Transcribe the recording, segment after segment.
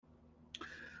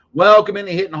Welcome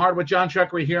into Hittin' Hard with John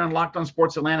Chuckery here on Locked On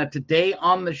Sports Atlanta. Today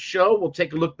on the show, we'll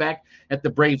take a look back at the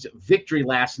Braves' victory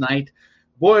last night.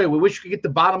 Boy, we wish we could get the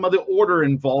bottom of the order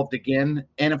involved again.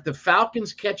 And if the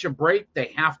Falcons catch a break,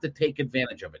 they have to take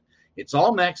advantage of it. It's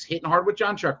all next. Hittin' Hard with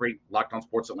John Chuckery, Locked On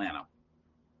Sports Atlanta.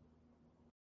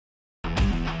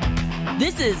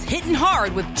 This is Hittin'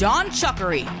 Hard with John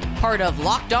Chuckery, part of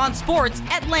Locked On Sports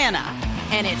Atlanta.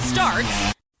 And it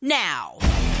starts now.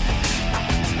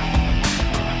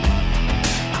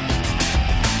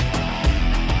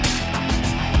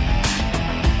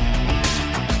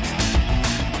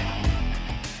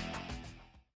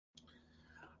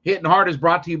 Hittin' Hard is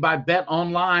brought to you by Bet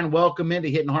Online. Welcome into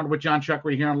Hittin' Hard with John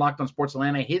Chuckery here on Locked On Sports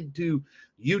Atlanta. Head to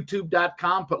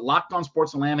youtube.com, put Locked On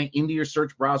Sports Atlanta into your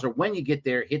search browser. When you get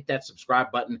there, hit that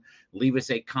subscribe button. Leave us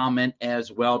a comment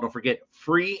as well. Don't forget,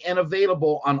 free and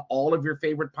available on all of your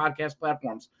favorite podcast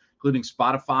platforms, including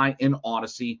Spotify and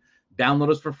Odyssey. Download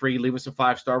us for free. Leave us a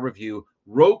 5-star review.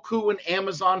 Roku and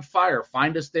Amazon Fire.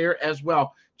 Find us there as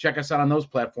well. Check us out on those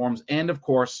platforms. And, of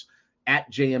course, at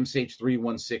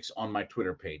JMSH316 on my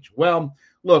Twitter page. Well,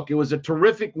 look, it was a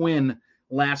terrific win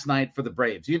last night for the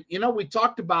Braves. You know, we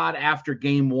talked about after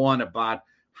game one about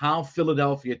how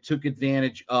Philadelphia took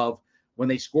advantage of when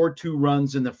they scored 2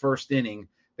 runs in the first inning.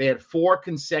 They had 4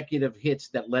 consecutive hits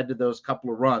that led to those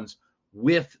couple of runs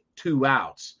with 2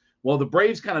 outs. Well, the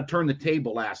Braves kind of turned the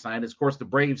table last night. Of course, the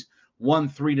Braves won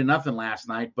 3-0 last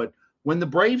night. But when the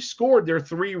Braves scored their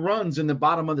 3 runs in the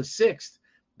bottom of the 6th,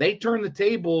 they turned the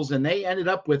tables and they ended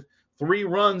up with 3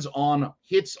 runs on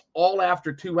hits all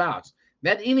after 2 outs.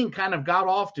 That inning kind of got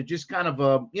off to just kind of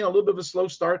a little bit of a slow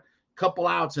start, couple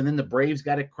outs, and then the Braves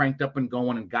got it cranked up and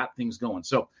going and got things going.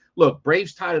 So, look,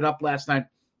 Braves tied it up last night.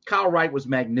 Kyle Wright was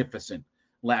magnificent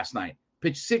last night.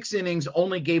 Pitched 6 innings,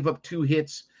 only gave up 2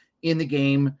 hits in the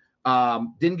game.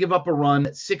 Didn't give up a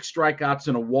run, 6 strikeouts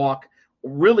and a walk.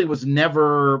 Really was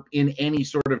never in any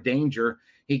sort of danger.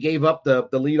 He gave up the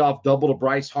leadoff double to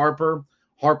Bryce Harper.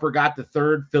 Harper got the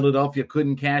 3rd. Philadelphia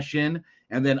couldn't cash in.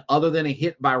 And then other than a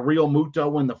hit by Real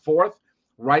Muto in the 4th,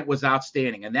 Wright was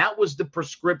outstanding. And that was the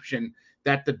prescription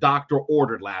that the doctor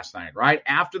ordered last night, right?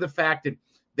 After the fact that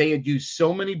they had used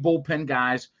so many bullpen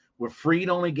guys, where Fried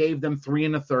only gave them 3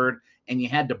 1/3, and you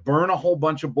had to burn a whole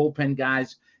bunch of bullpen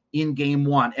guys in game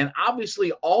 1. And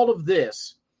obviously all of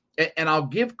this, and I'll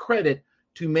give credit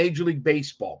to Major League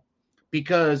Baseball,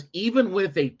 because even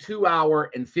with a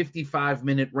 2-hour and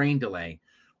 55-minute rain delay,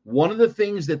 one of the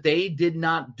things that they did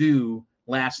not do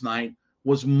last night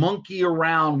was monkey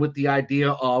around with the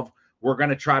idea of we're going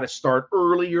to try to start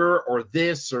earlier or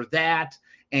this or that,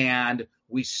 and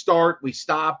we start, we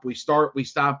stop, we start, we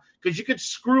stop, because you could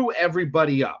screw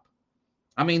everybody up.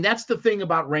 I mean, that's the thing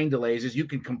about rain delays is you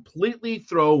can completely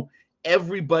throw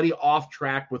everybody off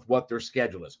track with what their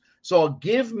schedule is. So I'll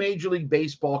give Major League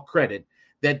Baseball credit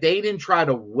that they didn't try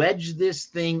to wedge this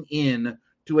thing in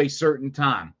to a certain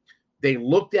time. They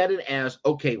looked at it as,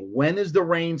 okay, when is the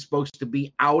rain supposed to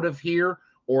be out of here?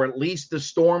 Or at least the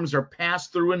storms are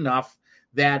passed through enough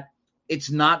that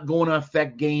it's not going to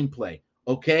affect gameplay.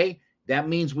 Okay, that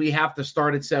means we have to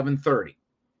start at 7:30.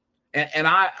 And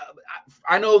I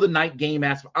know the night game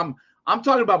aspect. I'm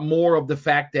talking about more of the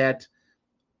fact that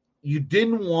you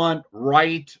didn't want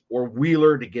Wright or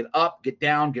Wheeler to get up, get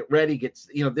down, get ready, get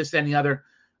this and the other.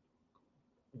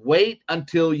 Wait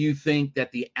until you think that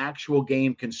the actual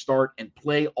game can start and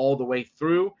play all the way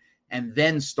through, and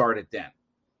then start it then.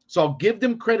 So I'll give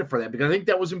them credit for that, because I think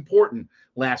that was important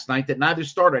last night, that neither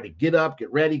starter had to get up, get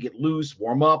ready, get loose,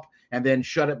 warm up, and then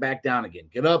shut it back down again.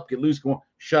 Get up, get loose, go on,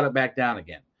 shut it back down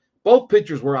again. Both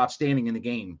pitchers were outstanding in the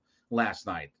game last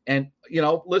night. And,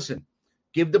 listen,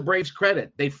 give the Braves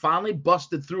credit. They finally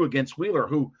busted through against Wheeler,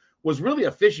 who was really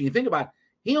efficient. You think about it,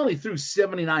 he only threw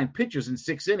 79 pitches in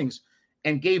 6 innings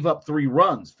and gave up 3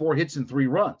 runs, 4 hits and 3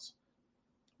 runs.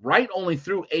 Wright only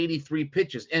threw 83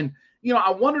 pitches. And, I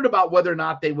wondered about whether or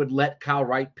not they would let Kyle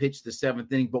Wright pitch the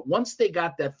 7th inning. But once they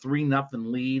got that 3-0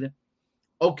 lead,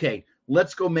 okay,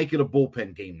 let's go make it a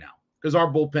bullpen game now. Because our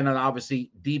bullpen is obviously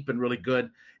deep and really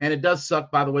good. And it does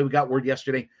suck, by the way. We got word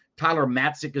yesterday, Tyler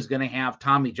Matzik is going to have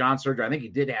Tommy John surgery. I think he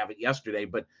did have it yesterday,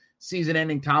 but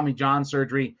season-ending Tommy John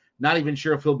surgery. Not even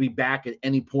sure if he'll be back at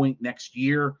any point next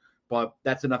year. But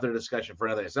that's another discussion for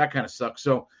another day. So that kind of sucks.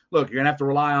 So, look, you're going to have to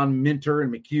rely on Minter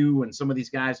and McHugh and some of these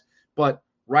guys. But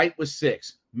Wright was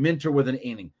 6. Minter with an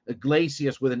inning.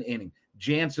 Iglesias with an inning.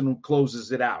 Jansen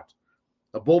closes it out.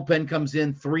 The bullpen comes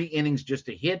in 3 innings just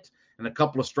a hit and a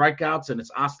couple of strikeouts, and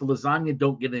it's hasta lasagna,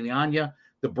 don't get any on you.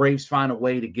 The Braves find a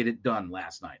way to get it done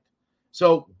last night.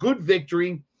 So, good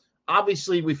victory.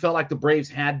 Obviously, we felt like the Braves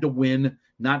had to win,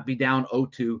 not be down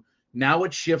 0-2. Now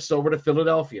it shifts over to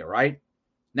Philadelphia, right?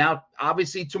 Now,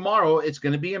 obviously, tomorrow it's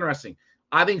going to be interesting.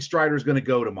 I think Strider's going to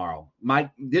go tomorrow.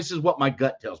 This is what my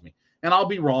gut tells me. And I'll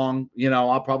be wrong.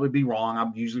 I'll probably be wrong.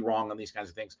 I'm usually wrong on these kinds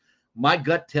of things. My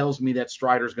gut tells me that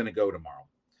Strider's going to go tomorrow.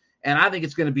 And I think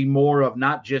it's going to be more of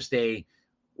not just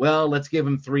let's give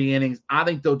him 3 innings. I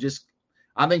think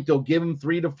they'll give him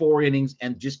 3 to 4 innings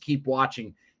and just keep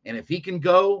watching. And if he can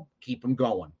go, keep him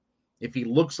going. If he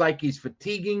looks like he's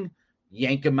fatiguing,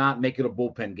 yank him out, make it a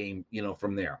bullpen game,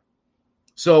 from there.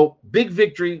 So big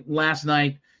victory last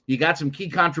night. You got some key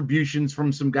contributions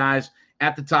from some guys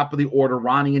at the top of the order.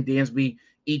 Ronnie and Dansby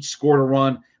each scored a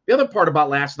run. The other part about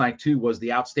last night, too, was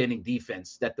the outstanding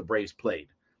defense that the Braves played.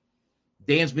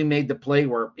 Dansby made the play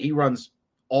where he runs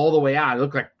all the way out. It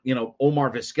looked like,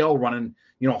 Omar Vizquel running,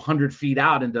 100 feet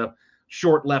out into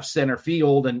short left center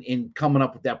field and coming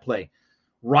up with that play.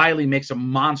 Riley makes a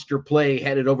monster play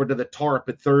headed over to the tarp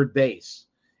at third base.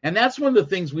 And that's one of the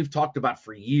things we've talked about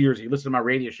for years. You listen to my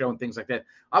radio show and things like that.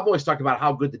 I've always talked about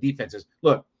how good the defense is.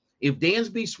 Look, if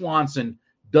Dansby Swanson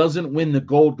doesn't win the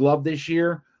Gold Glove this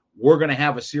year, we're going to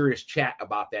have a serious chat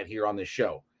about that here on this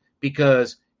show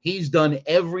because he's done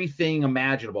everything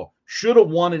imaginable. Should have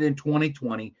won it in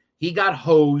 2020. He got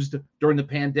hosed during the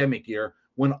pandemic year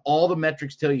when all the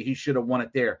metrics tell you he should have won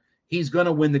it there. He's going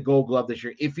to win the Gold Glove this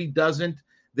year. If he doesn't,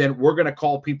 then we're going to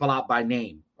call people out by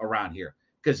name around here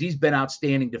because he's been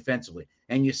outstanding defensively.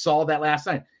 And you saw that last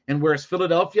night. And whereas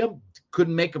Philadelphia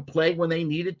couldn't make a play when they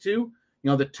needed to,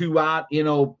 the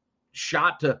 2-out,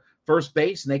 shot to first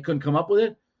base and they couldn't come up with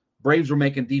it, Braves were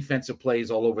making defensive plays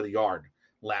all over the yard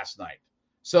last night.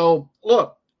 So,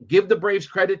 look, give the Braves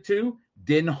credit too.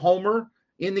 Didn't homer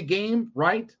in the game,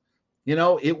 right?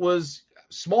 It was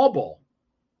small ball,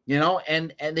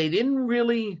 and they didn't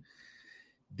really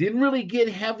get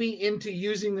heavy into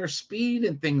using their speed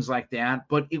and things like that,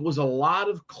 but it was a lot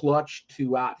of clutch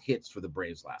 2-out hits for the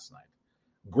Braves last night.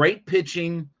 Great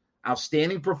pitching,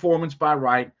 outstanding performance by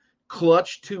Wright,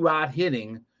 clutch 2-out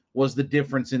hitting was the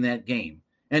difference in that game.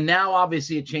 And now,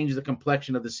 obviously, it changes the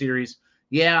complexion of the series.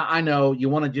 Yeah, I know you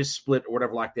want to just split or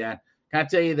whatever like that. Can I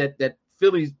tell you that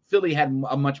Philly had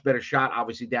a much better shot,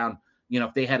 obviously, down,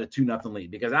 if they had a 2-0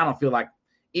 lead, because I don't feel like,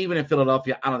 even in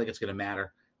Philadelphia, I don't think it's going to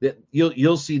matter. That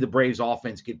you'll see the Braves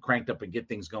offense get cranked up and get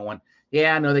things going.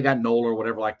 Yeah, I know they got Nola or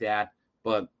whatever like that,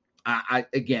 but I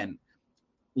again,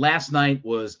 last night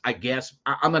was, I guess,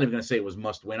 I'm not even going to say it was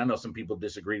must win. I know some people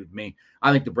disagree with me.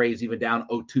 I think the Braves, even down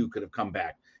 0-2, could have come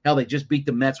back. Hell, they just beat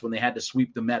the Mets when they had to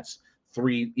sweep the Mets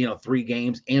 3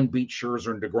 games and beat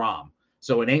Scherzer and DeGrom.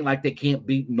 So it ain't like they can't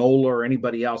beat Nola or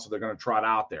anybody else, so they're going to trot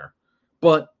out there.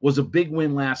 But was a big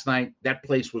win last night. That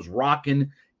place was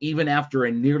rocking. Even after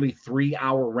a nearly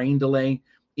 3-hour rain delay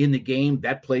in the game,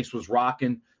 that place was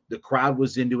rocking. The crowd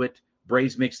was into it.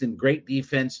 Braves mixed in great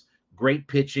defense, great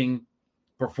pitching,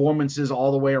 performances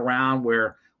all the way around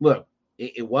where, look,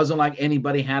 it wasn't like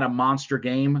anybody had a monster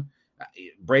game.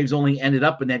 Braves only ended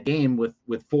up in that game with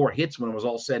 4 hits when it was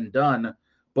all said and done.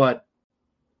 But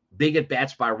big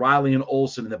at-bats by Riley and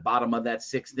Olsen in the bottom of that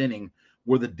 6th inning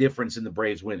were the difference in the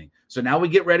Braves winning. So now we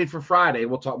get ready for Friday.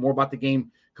 We'll talk more about the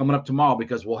game coming up tomorrow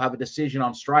because we'll have a decision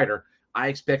on Strider. I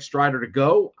expect Strider to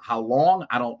go. How long?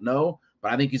 I don't know.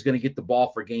 But I think he's going to get the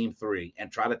ball for Game 3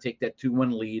 and try to take that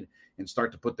 2-1 lead and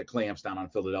start to put the clamps down on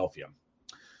Philadelphia.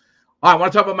 All right, I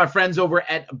want to talk about my friends over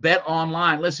at Bet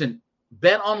Online. Listen,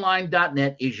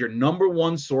 betonline.net is your number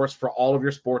one source for all of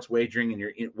your sports wagering and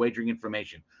your wagering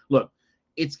information. Look,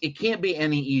 it can't be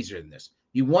any easier than this.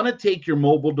 You want to take your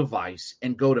mobile device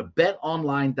and go to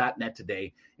betonline.net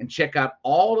today and check out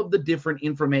all of the different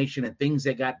information and things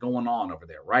they got going on over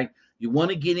there, right? You want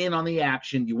to get in on the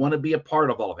action. You want to be a part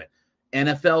of all of it.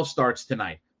 NFL starts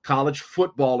tonight. College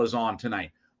football is on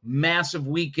tonight. Massive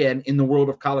weekend in the world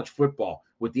of college football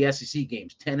with the SEC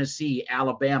games, Tennessee,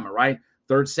 Alabama, right?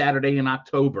 3rd Saturday in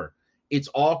October. It's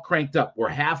all cranked up. We're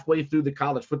halfway through the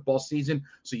college football season,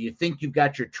 so you think you've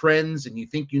got your trends and you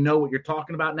think you know what you're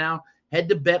talking about now? Head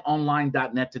to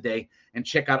betonline.net today and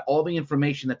check out all the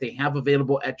information that they have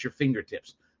available at your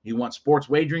fingertips. You want sports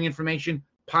wagering information,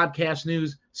 podcast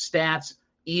news, stats,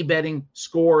 e-betting,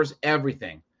 scores,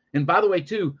 everything. And by the way,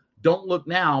 too, don't look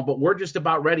now, but we're just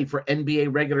about ready for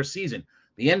NBA regular season.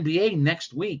 The NBA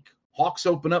next week. Hawks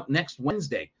open up next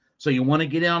Wednesday. So you want to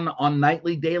get in on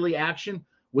nightly, daily action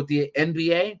with the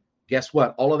NBA? Guess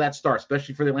what? All of that starts,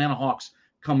 especially for the Atlanta Hawks,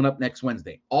 coming up next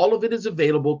Wednesday. All of it is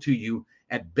available to you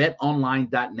at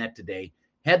betonline.net today.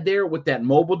 Head there with that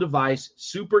mobile device.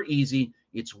 Super easy.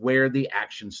 It's where the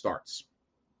action starts.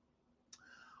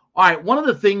 All right, one of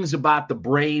the things about the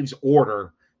Braves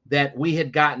order that we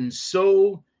had gotten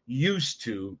so used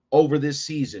to over this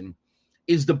season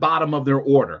is the bottom of their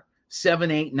order,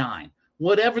 7, 8, 9,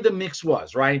 whatever the mix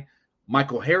was, right?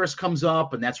 Michael Harris comes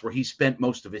up, and that's where he spent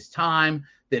most of his time.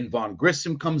 Then Von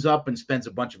Grissom comes up and spends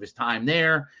a bunch of his time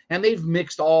there. And they've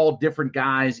mixed all different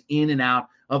guys in and out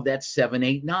of that 7,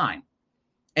 8, 9.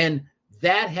 And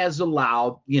that has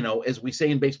allowed, as we say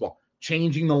in baseball,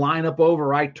 changing the lineup over,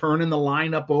 right? Turning the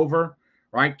lineup over,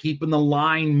 right? Keeping the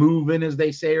line moving, as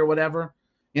they say, or whatever,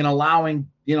 and allowing,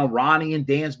 Ronnie and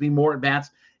Dansby more at bats,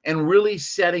 and really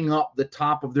setting up the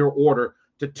top of their order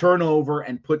to turn over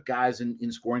and put guys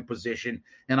in scoring position.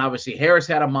 And obviously Harris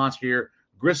had a monster year.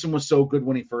 Grissom was so good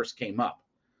when he first came up.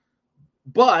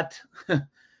 But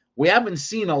we haven't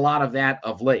seen a lot of that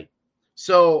of late.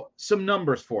 So some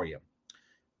numbers for you.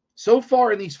 So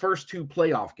far in these first 2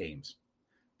 playoff games,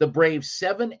 the Braves'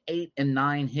 7, 8, and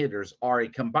 9 hitters are a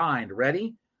combined,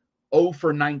 ready? 0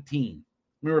 for 19.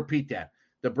 Let me repeat that.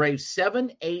 The Braves'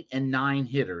 7, 8, and 9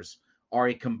 hitters are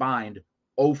a combined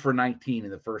 0 for 19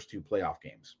 in the first 2 playoff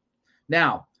games.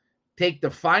 Now, take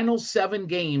the final 7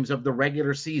 games of the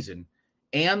regular season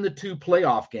and the 2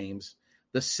 playoff games,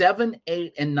 the 7,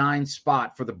 8, and 9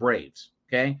 spot for the Braves,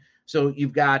 okay? So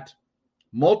you've got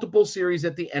multiple series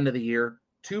at the end of the year,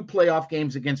 2 playoff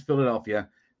games against Philadelphia.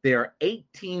 They are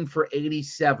 18 for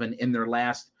 87 in their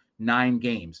last 9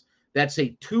 games. That's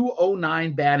a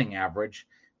 209 batting average.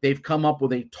 They've come up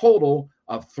with a total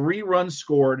of 3 runs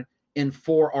scored and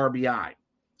 4 RBI.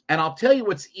 And I'll tell you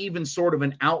what's even sort of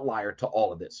an outlier to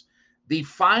all of this. The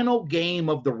final game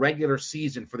of the regular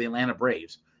season for the Atlanta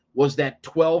Braves was that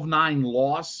 12-9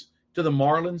 loss to the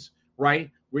Marlins,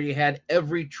 right? Where you had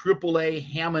every AAA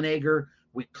ham and egger.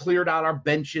 We cleared out our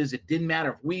benches. It didn't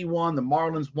matter if we won, the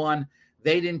Marlins won.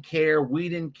 They didn't care. We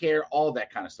didn't care. All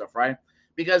that kind of stuff, right?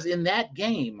 Because in that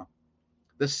game,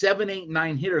 the 7, 8,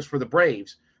 9 hitters for the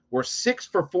Braves were 6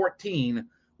 for 14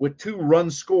 with 2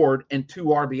 runs scored and 2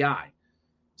 RBI.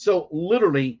 So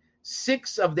literally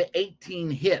 6 of the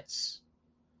 18 hits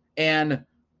and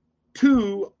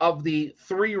 2 of the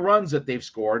 3 runs that they've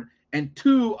scored and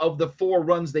 2 of the 4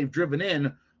 runs they've driven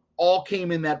in all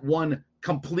came in that one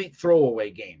complete throwaway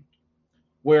game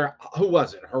where, who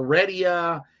was it?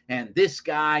 Heredia and this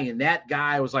guy and that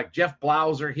guy. It was like Jeff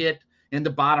Blauser hit in the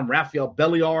bottom. Rafael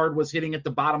Belliard was hitting at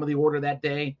the bottom of the order that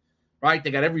day, right?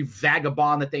 They got every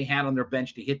vagabond that they had on their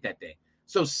bench to hit that day.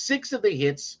 So 6 of the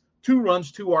hits, 2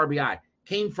 runs, 2 RBI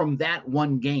came from that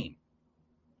one game.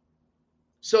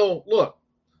 So look,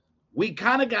 we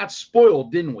kind of got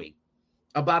spoiled, didn't we,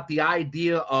 about the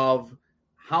idea of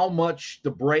how much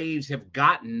the Braves have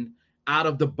gotten out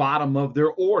of the bottom of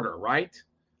their order, right?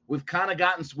 We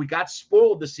got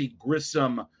spoiled to see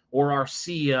Grissom or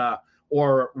Arcia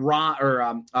or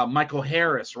Michael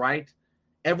Harris, right?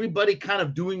 Everybody kind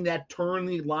of doing that turn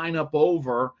the lineup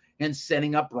over and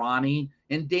setting up Ronnie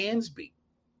and Dansby.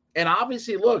 And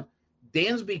obviously, look,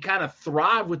 Dansby kind of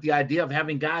thrived with the idea of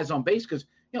having guys on base because,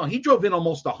 he drove in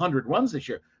almost 100 runs this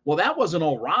year. Well, that wasn't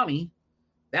all Ronnie.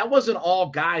 That wasn't all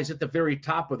guys at the very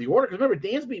top of the order. Because remember,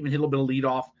 Dansby even hit a little bit of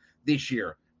leadoff this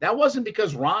year. That wasn't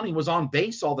because Ronnie was on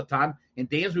base all the time and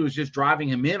Dansby was just driving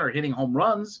him in or hitting home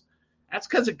runs. That's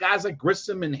because of guys like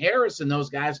Grissom and Harris and those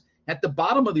guys at the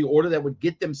bottom of the order that would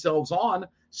get themselves on,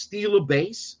 steal a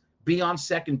base, be on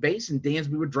second base, and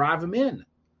Dansby would drive him in.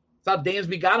 That's how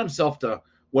Dansby got himself to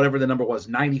whatever the number was,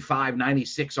 95,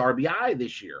 96 RBI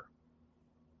this year.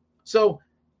 So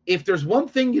if there's one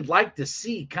thing you'd like to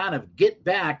see kind of get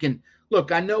back, and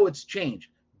look, I know it's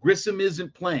changed. Grissom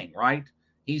isn't playing, right?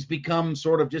 He's become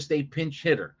sort of just a pinch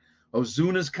hitter.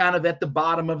 Ozuna's kind of at the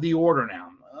bottom of the order now.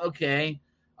 Okay.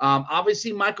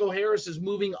 Obviously, Michael Harris is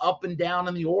moving up and down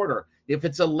in the order. If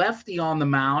it's a lefty on the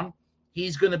mound,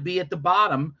 he's going to be at the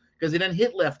bottom because he doesn't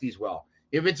hit lefties well.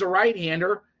 If it's a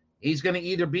right-hander, he's going to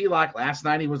either be like last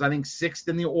night, he was, I think, 6th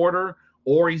in the order,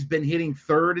 or he's been hitting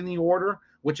 3rd in the order,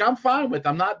 which I'm fine with.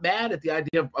 I'm not mad at the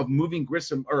idea of moving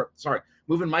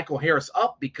moving Michael Harris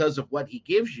up because of what he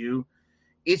gives you.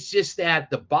 It's just that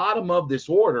the bottom of this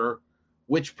order,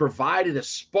 which provided a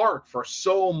spark for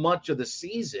so much of the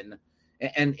season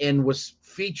and was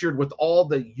featured with all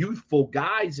the youthful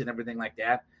guys and everything like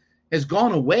that, has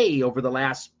gone away over the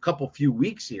last few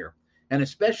weeks here, and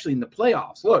especially in the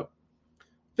playoffs. Look,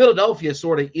 Philadelphia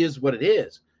sort of is what it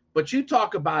is, but you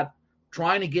talk about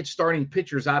trying to get starting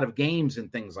pitchers out of games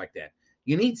and things like that.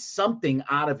 You need something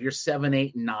out of your 7,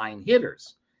 8, and 9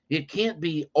 hitters. It can't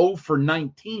be 0 for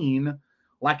 19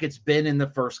 like it's been in the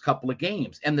first couple of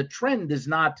games. And the trend is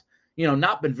not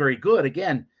been very good.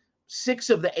 Again, 6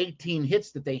 of the 18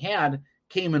 hits that they had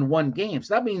came in one game.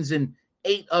 So that means in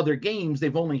 8 other games,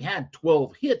 they've only had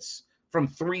 12 hits from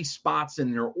 3 spots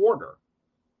in their order.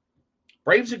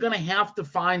 Braves are going to have to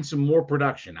find some more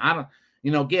production.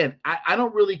 Again, I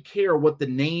don't really care what the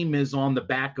name is on the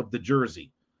back of the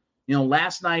jersey.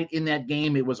 Last night in that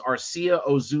game, it was Arcia,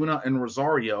 Ozuna, and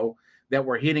Rosario that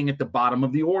were hitting at the bottom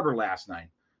of the order last night.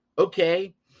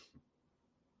 Okay.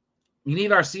 You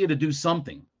need Arcia to do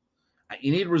something.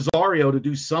 You need Rosario to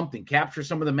do something, capture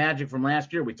some of the magic from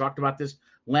last year. We talked about this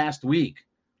last week.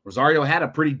 Rosario had a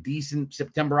pretty decent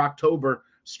September, October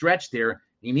stretch there.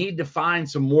 You need to find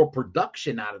some more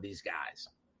production out of these guys.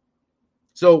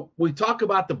 So we talk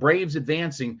about the Braves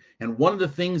advancing, and one of the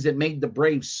things that made the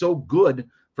Braves so good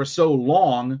for so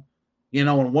long,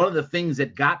 and one of the things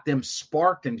that got them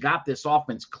sparked and got this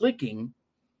offense clicking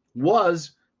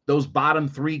was those bottom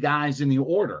three guys in the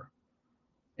order.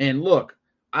 And look,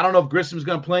 I don't know if Grissom's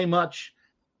going to play much.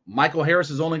 Michael Harris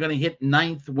is only going to hit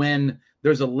ninth when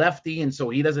there's a lefty, and so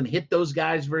he doesn't hit those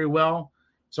guys very well.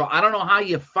 So I don't know how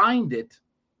you find it,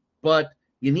 but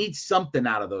you need something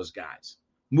out of those guys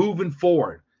moving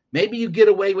forward. Maybe you get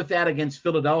away with that against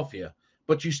Philadelphia,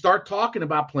 but you start talking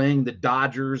about playing the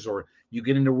Dodgers, or you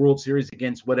get into World Series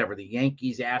against whatever, the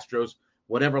Yankees, Astros,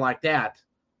 whatever like that.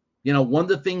 One of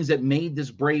the things that made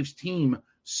this Braves team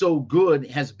so good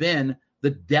has been the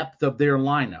depth of their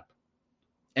lineup.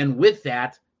 And with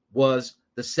that was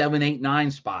the 7, 8,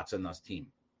 9 spots in this team.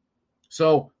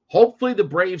 So hopefully the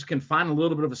Braves can find a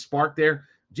little bit of a spark there.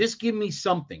 Just give me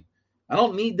something. I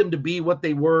don't need them to be what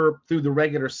they were through the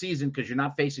regular season, because you're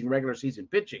not facing regular season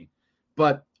pitching.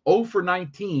 But 0 for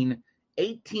 19,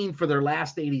 18 for their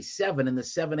last 87 in the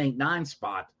 7, 8, 9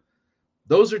 spot.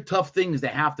 Those are tough things to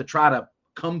have to try to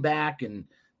come back. And,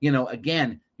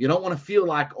 again, you don't want to feel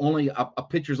like only a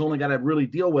pitcher's only got to really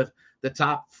deal with the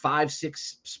top 5,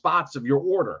 6 spots of your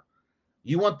order.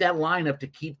 You want that lineup to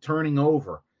keep turning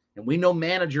over. And we know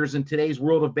managers in today's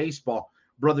world of baseball,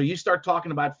 brother, you start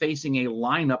talking about facing a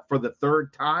lineup for the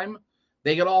third time,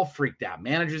 they get all freaked out.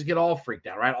 Managers get all freaked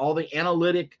out, right? All the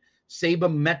analytic,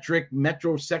 sabermetric,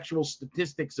 metrosexual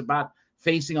statistics about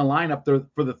facing a lineup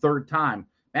for the third time.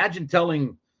 Imagine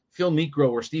telling Phil Niekro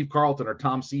or Steve Carlton or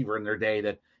Tom Seaver in their day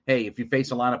that, hey, if you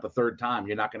face a lineup a third time,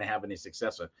 you're not going to have any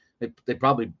success. They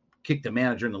probably kick the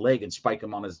manager in the leg and spike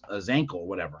him on his ankle or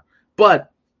whatever.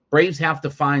 But Braves have to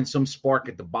find some spark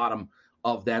at the bottom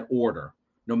of that order.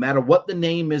 No matter what the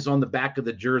name is on the back of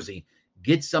the jersey,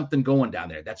 get something going down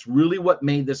there. That's really what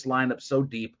made this lineup so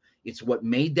deep. It's what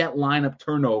made that lineup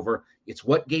turn over. It's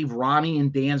what gave Ronnie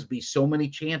and Dansby so many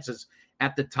chances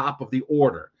at the top of the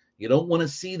order. You don't want to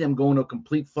see them go into a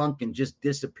complete funk and just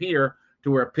disappear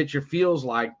to where a pitcher feels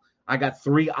like, I got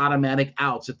 3 automatic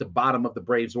outs at the bottom of the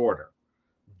Braves order.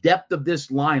 Depth of this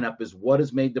lineup is what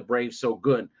has made the Braves so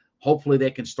good. Hopefully they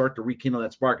can start to rekindle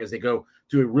that spark as they go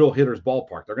to a real hitter's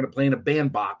ballpark. They're going to play in a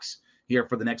bandbox here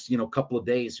for the next, couple of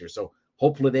days here. So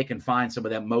hopefully they can find some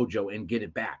of that mojo and get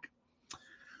it back.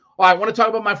 All right, I want to talk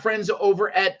about my friends over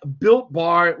at Built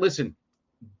Bar. Listen,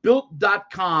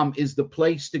 Built.com is the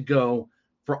place to go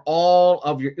for all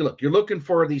of your, look, you're looking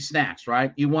for these snacks,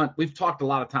 right? We've talked a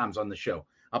lot of times on the show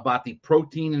about the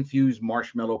protein-infused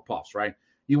marshmallow puffs, right?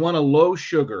 You want a low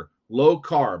sugar, low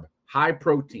carb, high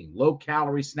protein, low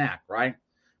calorie snack, right?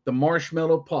 The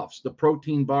marshmallow puffs, the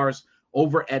protein bars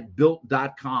over at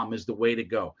Built.com is the way to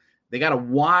go. They got a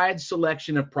wide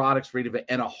selection of products for you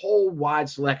to, and a whole wide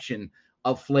selection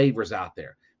of flavors out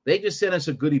there. They just sent us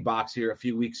a goodie box here a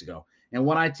few weeks ago. And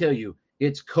when I tell you,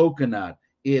 it's coconut,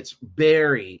 it's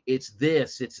berry, it's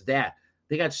this, it's that.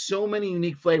 They got so many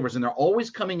unique flavors, and they're always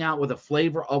coming out with a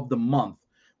flavor of the month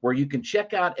where you can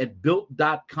check out at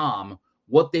Built.com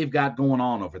what they've got going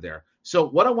on over there. So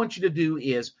what I want you to do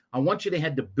is I want you to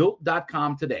head to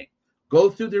Built.com today. Go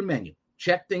through their menu.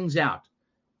 Check things out.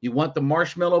 You want the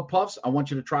marshmallow puffs? I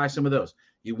want you to try some of those.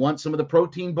 You want some of the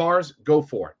protein bars? Go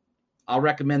for it. I'll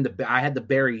recommend I had the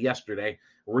berry yesterday.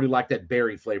 I really like that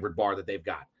berry flavored bar that they've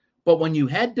got. But when you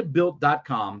head to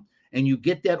Built.com and you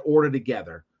get that order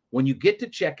together, when you get to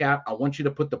checkout, I want you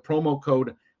to put the promo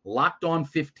code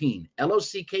LOCKEDON15,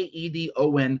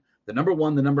 LOCKEDON, the number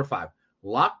 1, the number 5,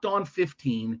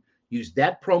 LOCKEDON15. Use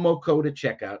that promo code at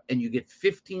checkout, and you get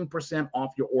 15%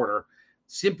 off your order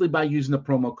simply by using the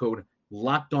promo code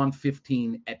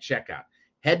LOCKEDON15 at checkout.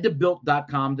 Head to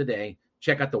Built.com today.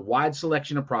 Check out the wide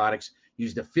selection of products.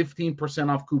 Use the 15%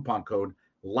 off coupon code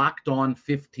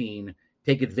LOCKEDON15.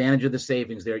 Take advantage of the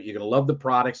savings there. You're going to love the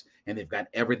products, and they've got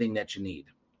everything that you need.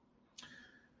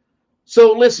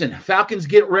 So listen, Falcons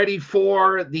get ready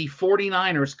for the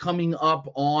 49ers coming up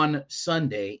on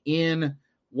Sunday in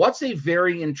what's a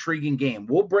very intriguing game.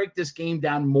 We'll break this game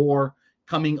down more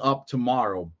coming up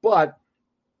tomorrow, but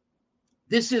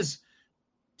this is,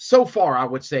 so far, I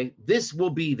would say, this will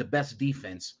be the best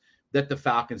defense that the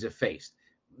Falcons have faced.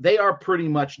 they are pretty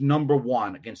much number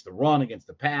one against the run, against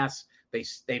the pass.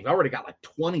 They've already got like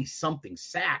 20-something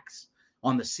sacks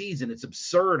on the season. It's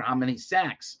absurd how many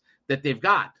sacks that they've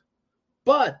got.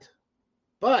 But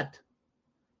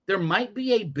there might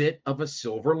be a bit of a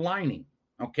silver lining,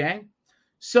 okay?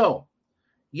 So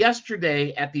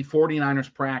yesterday at the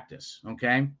 49ers practice,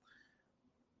 okay,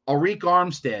 Arik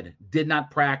Armstead did not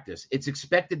practice. It's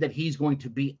expected that he's going to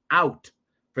be out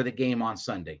for the game on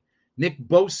Sunday. Nick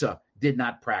Bosa did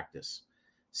not practice.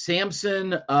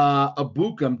 Samson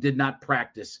Ebukam did not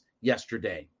practice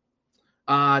yesterday.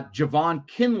 Javon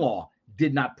Kinlaw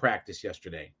did not practice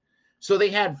yesterday. So they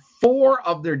had 4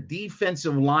 of their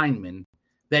defensive linemen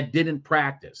that didn't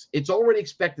practice. It's already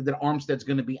expected that Armstead's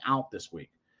going to be out this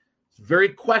week. It's very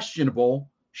questionable.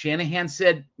 Shanahan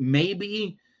said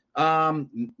maybe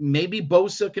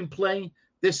Bosa can play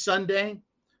this Sunday,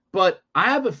 but I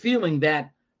have a feeling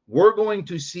that we're going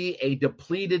to see a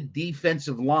depleted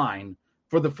defensive line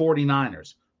for the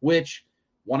 49ers, which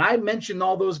when I mentioned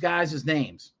all those guys'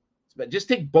 names, just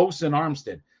take Bosa and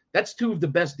Armstead. That's 2 of the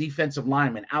best defensive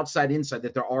linemen, outside, inside,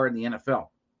 that there are in the NFL.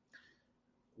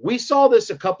 We saw this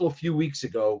a few weeks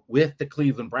ago with the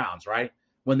Cleveland Browns, right?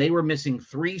 When they were missing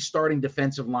 3 starting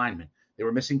defensive linemen. They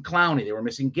were missing Clowney. They were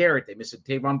missing Garrett. They missed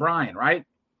Taven Bryan, right?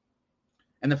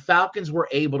 And the Falcons were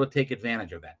able to take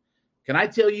advantage of that. Can I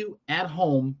tell you, at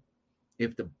home,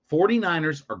 if the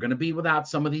 49ers are going to be without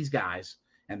some of these guys,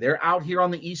 and they're out here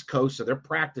on the East Coast, so they're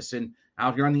practicing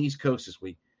out here on the East Coast this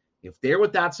week, if they're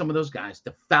without some of those guys,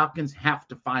 the Falcons have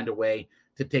to find a way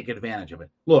to take advantage of it.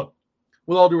 Look,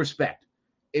 with all due respect,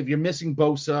 if you're missing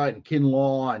Bosa and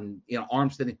Kinlaw and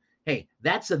Armstead, hey,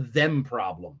 that's a them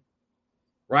problem,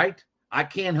 right? I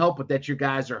can't help it that your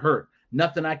guys are hurt.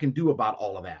 Nothing I can do about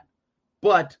all of that.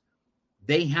 But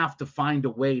they have to find a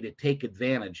way to take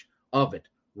advantage of it,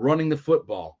 running the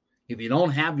football. If you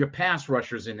don't have your pass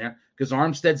rushers in there, because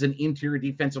Armstead's an interior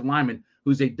defensive lineman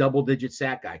who's a double-digit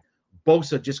sack guy.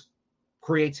 Bosa just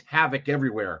creates havoc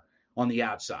everywhere on the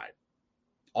outside.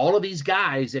 All of these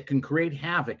guys that can create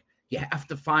havoc, you have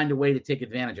to find a way to take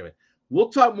advantage of it. We'll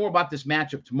talk more about this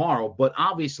matchup tomorrow, but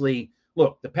obviously,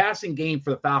 look, the passing game for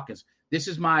the Falcons,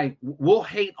 we'll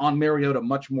hate on Mariota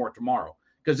much more tomorrow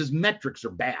because his metrics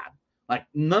are bad. Like,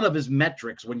 none of his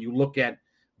metrics, when you look at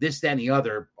this, that, and the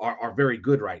other, are very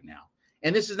good right now.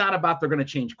 And this is not about they're going to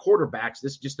change quarterbacks.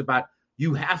 This is just about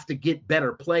you have to get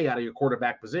better play out of your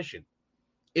quarterback position.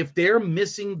 If they're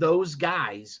missing those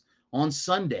guys on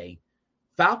Sunday,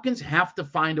 Falcons have to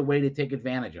find a way to take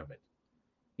advantage of it.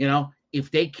 If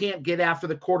they can't get after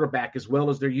the quarterback as well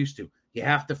as they're used to, you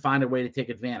have to find a way to take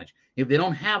advantage. If they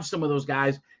don't have some of those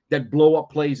guys that blow up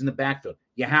plays in the backfield,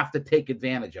 you have to take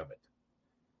advantage of it.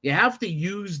 You have to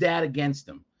use that against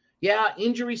them. Yeah,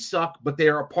 injuries suck, but they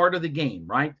are a part of the game,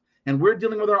 right? And we're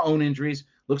dealing with our own injuries.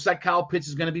 Looks like Kyle Pitts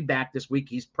is going to be back this week.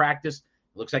 He's practiced.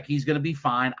 Looks like he's going to be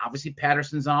fine. Obviously,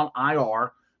 Patterson's on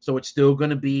IR, so it's still going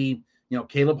to be,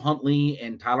 Caleb Huntley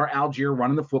and Tyler Algier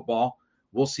running the football.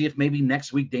 We'll see if maybe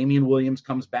next week Damian Williams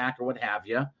comes back or what have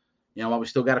you. We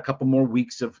still got a couple more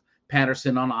weeks of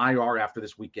Patterson on IR after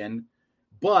this weekend.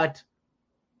 But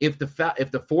if the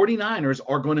 49ers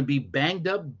are going to be banged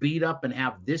up, beat up, and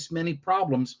have this many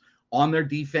problems on their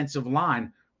defensive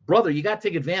line, brother, you got to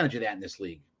take advantage of that in this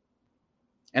league.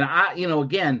 And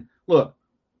again, look,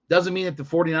 doesn't mean that the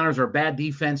 49ers are a bad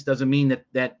defense. Doesn't mean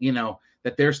that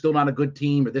they're still not a good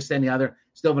team or this, that, and the other.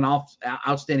 Still have an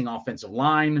outstanding offensive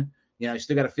line. You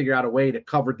still got to figure out a way to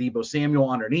cover Deebo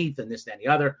Samuel underneath and this, that, and the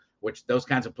other, which those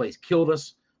kinds of plays killed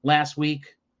us last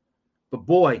week. But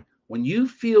boy, when you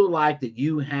feel like that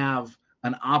you have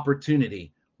an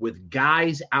opportunity with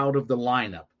guys out of the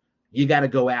lineup, you got to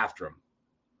go after them.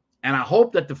 And I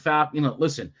hope that the Falcons,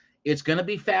 listen, it's going to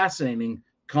be fascinating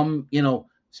come,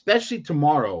 especially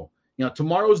tomorrow.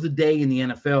 Tomorrow's the day in the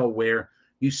NFL where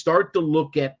you start to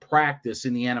look at practice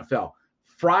in the NFL.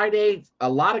 Friday, a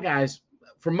lot of guys,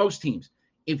 for most teams,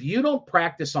 if you don't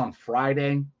practice on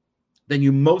Friday, then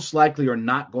you most likely are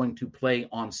not going to play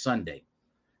on Sunday.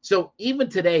 So even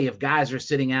today, if guys are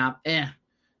sitting out,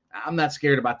 I'm not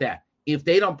scared about that. If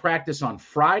they don't practice on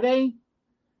Friday,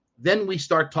 then we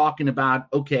start talking about,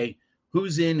 okay,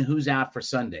 who's in, who's out for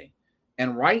Sunday.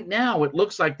 And right now, it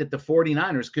looks like that the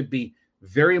 49ers could be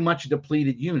very much a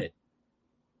depleted unit.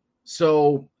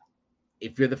 So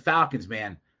if you're the Falcons,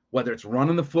 man, whether it's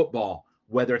running the football,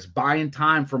 whether it's buying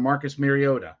time for Marcus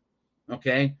Mariota,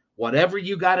 okay, whatever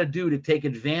you got to do to take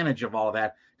advantage of all of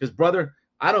that. Because, brother,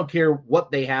 I don't care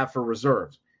what they have for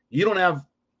reserves. You don't have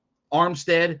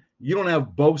Armstead. You don't have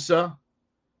Bosa.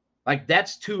 Like,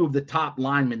 that's 2 of the top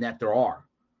linemen that there are.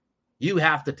 You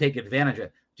have to take advantage of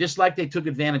it. Just like they took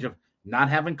advantage of not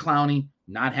having Clowney,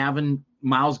 not having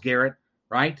Myles Garrett,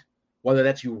 right? Whether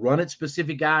that's you run at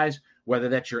specific guys, whether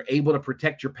that's you're able to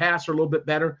protect your passer a little bit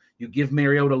better, you give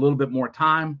Mariota a little bit more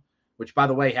time, which, by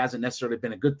the way, hasn't necessarily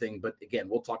been a good thing. But, again,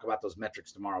 we'll talk about those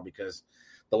metrics tomorrow because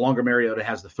the longer Mariota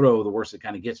has the throw, the worse it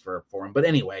kind of gets for him. But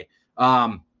anyway,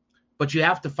 but you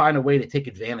have to find a way to take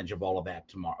advantage of all of that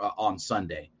tomorrow on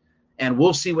Sunday. And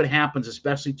we'll see what happens,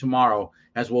 especially tomorrow,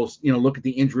 as we'll look at the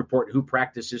injury report, who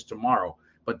practices tomorrow.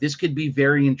 But this could be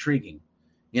very intriguing.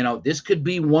 This could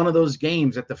be one of those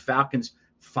games that the Falcons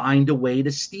find a way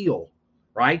to steal,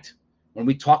 right? When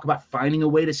we talk about finding a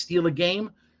way to steal a game,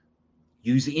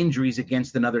 use injuries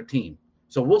against another team.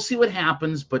 So we'll see what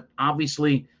happens, but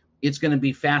obviously it's going to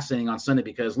be fascinating on Sunday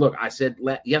because, look, I said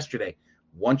yesterday,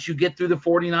 once you get through the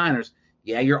 49ers,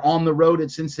 yeah, you're on the road at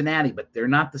Cincinnati, but they're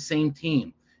not the same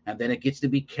team. And then it gets to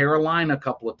be Carolina a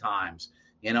couple of times.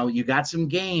 You got some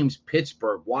games,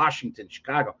 Pittsburgh, Washington,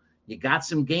 Chicago. You got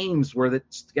some games where the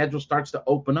schedule starts to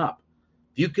open up.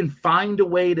 If you can find a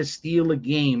way to steal a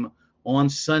game on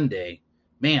Sunday,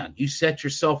 man, you set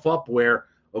yourself up where,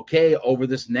 okay, over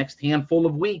this next handful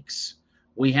of weeks,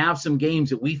 we have some games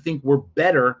that we think we're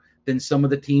better than some of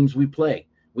the teams we play.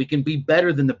 We can be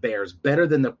better than the Bears, better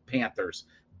than the Panthers,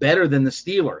 better than the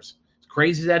Steelers. As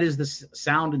crazy as that is to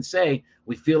sound and say,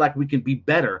 we feel like we can be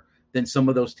better than some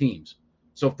of those teams.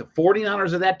 So if the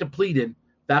 49ers are that depleted,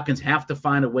 Falcons have to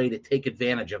find a way to take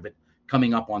advantage of it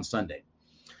coming up on Sunday.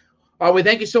 All right, we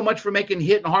thank you so much for making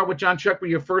Hittin' Hard with John Chuckery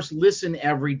your first listen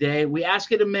every day. We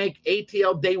ask you to make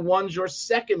ATL Day 1s your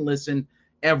second listen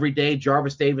every day.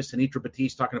 Jarvis Davis and Anitra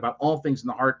Batiste talking about all things in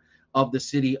the heart of the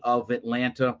city of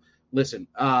Atlanta. Listen,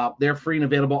 they're free and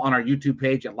available on our YouTube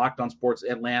page at Locked On Sports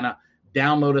Atlanta.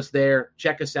 Download us there.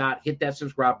 Check us out. Hit that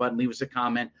subscribe button. Leave us a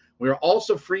comment. We are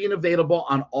also free and available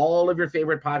on all of your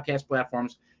favorite podcast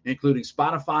platforms, including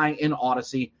Spotify and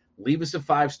Odyssey. Leave us a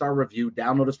 5-star review.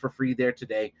 Download us for free there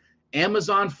today.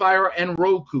 Amazon Fire and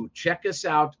Roku. Check us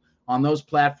out on those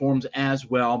platforms as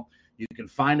well. You can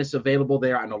find us available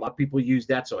there. I know a lot of people use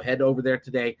that, so head over there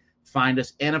today. Find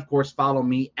us. And, of course, follow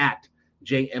me at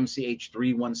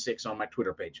JMCH316 on my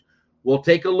Twitter page. We'll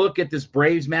take a look at this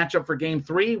Braves matchup for Game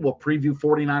 3. We'll preview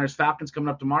 49ers Falcons coming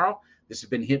up tomorrow. This has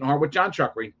been Hittin' Hard with John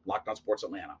Chuckery, Locked On Sports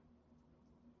Atlanta.